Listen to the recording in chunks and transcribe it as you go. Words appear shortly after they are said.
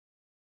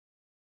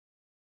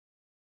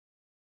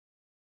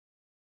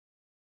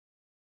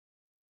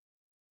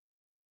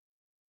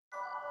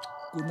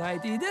Good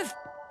night, Edith.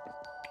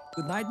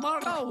 Good night,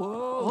 Martha.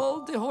 Whoa,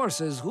 hold the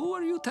horses. Who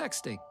are you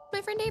texting?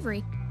 My friend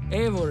Avery.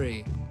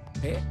 Avery.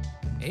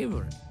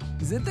 Avery.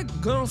 Is it a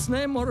girl's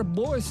name or a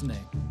boy's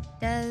name?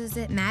 Does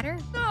it matter?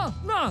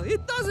 No,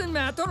 it doesn't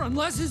matter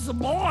unless it's a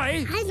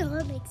boy. I know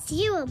what makes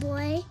you a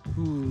boy.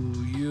 Who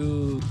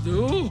you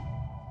do?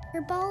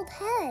 Your bald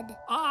head.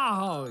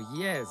 Oh,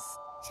 yes.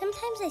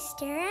 Sometimes I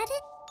stare at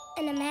it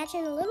and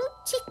imagine a little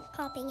chick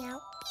popping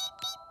out. Beep,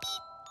 beep,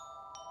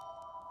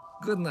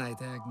 beep. Good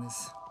night,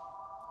 Agnes.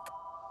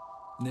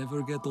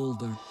 Never get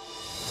older.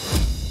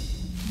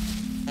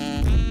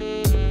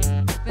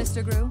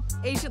 Mr. Gru,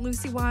 Agent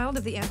Lucy Wilde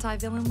of the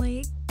Anti-Villain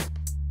League.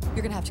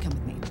 You're gonna have to come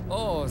with me.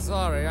 Oh,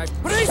 sorry,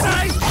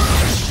 Precise!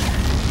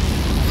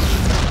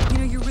 You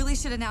know, you really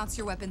should announce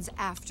your weapons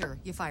after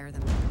you fire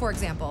them. For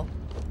example...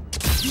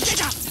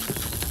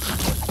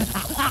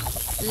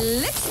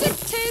 Lipstick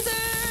taser!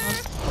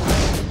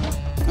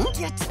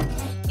 Get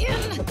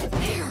in there!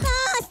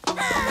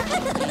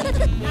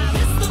 Now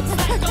this looks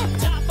like on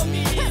top of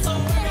me, so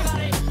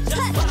everybody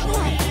just follow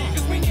me,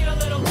 'cause we need a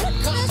little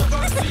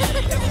controversy.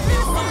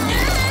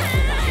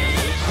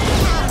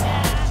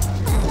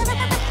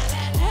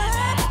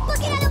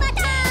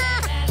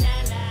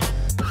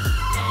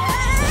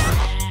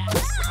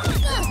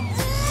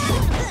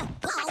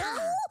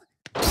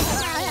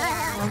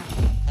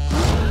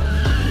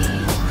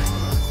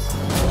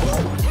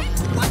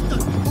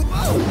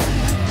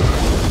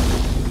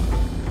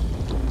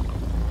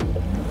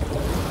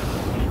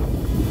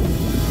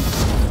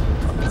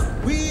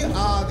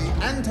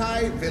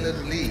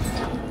 Anti-Villain League,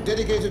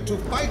 dedicated to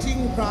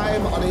fighting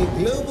crime on a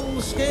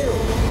global scale.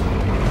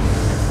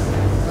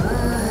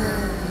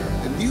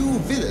 A new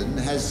villain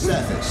has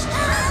surfaced.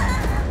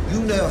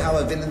 You know how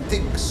a villain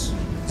thinks.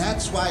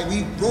 That's why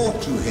we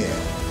brought you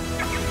here.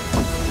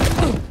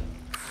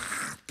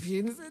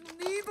 Pins and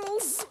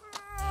needles.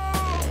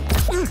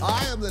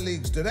 I am the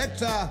League's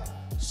director,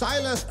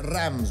 Silas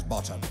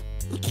Ramsbottom.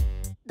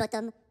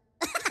 Bottom.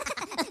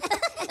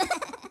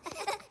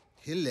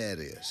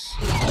 Hilarious.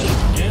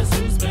 Guess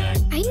who's back?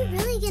 Are you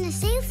really gonna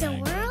save the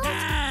world?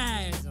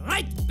 That's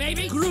right,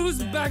 baby.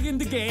 Crew's back in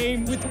the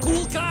game with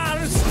cool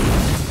cars,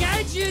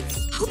 gadgets,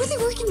 How are they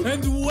working?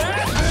 and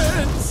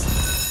weapons.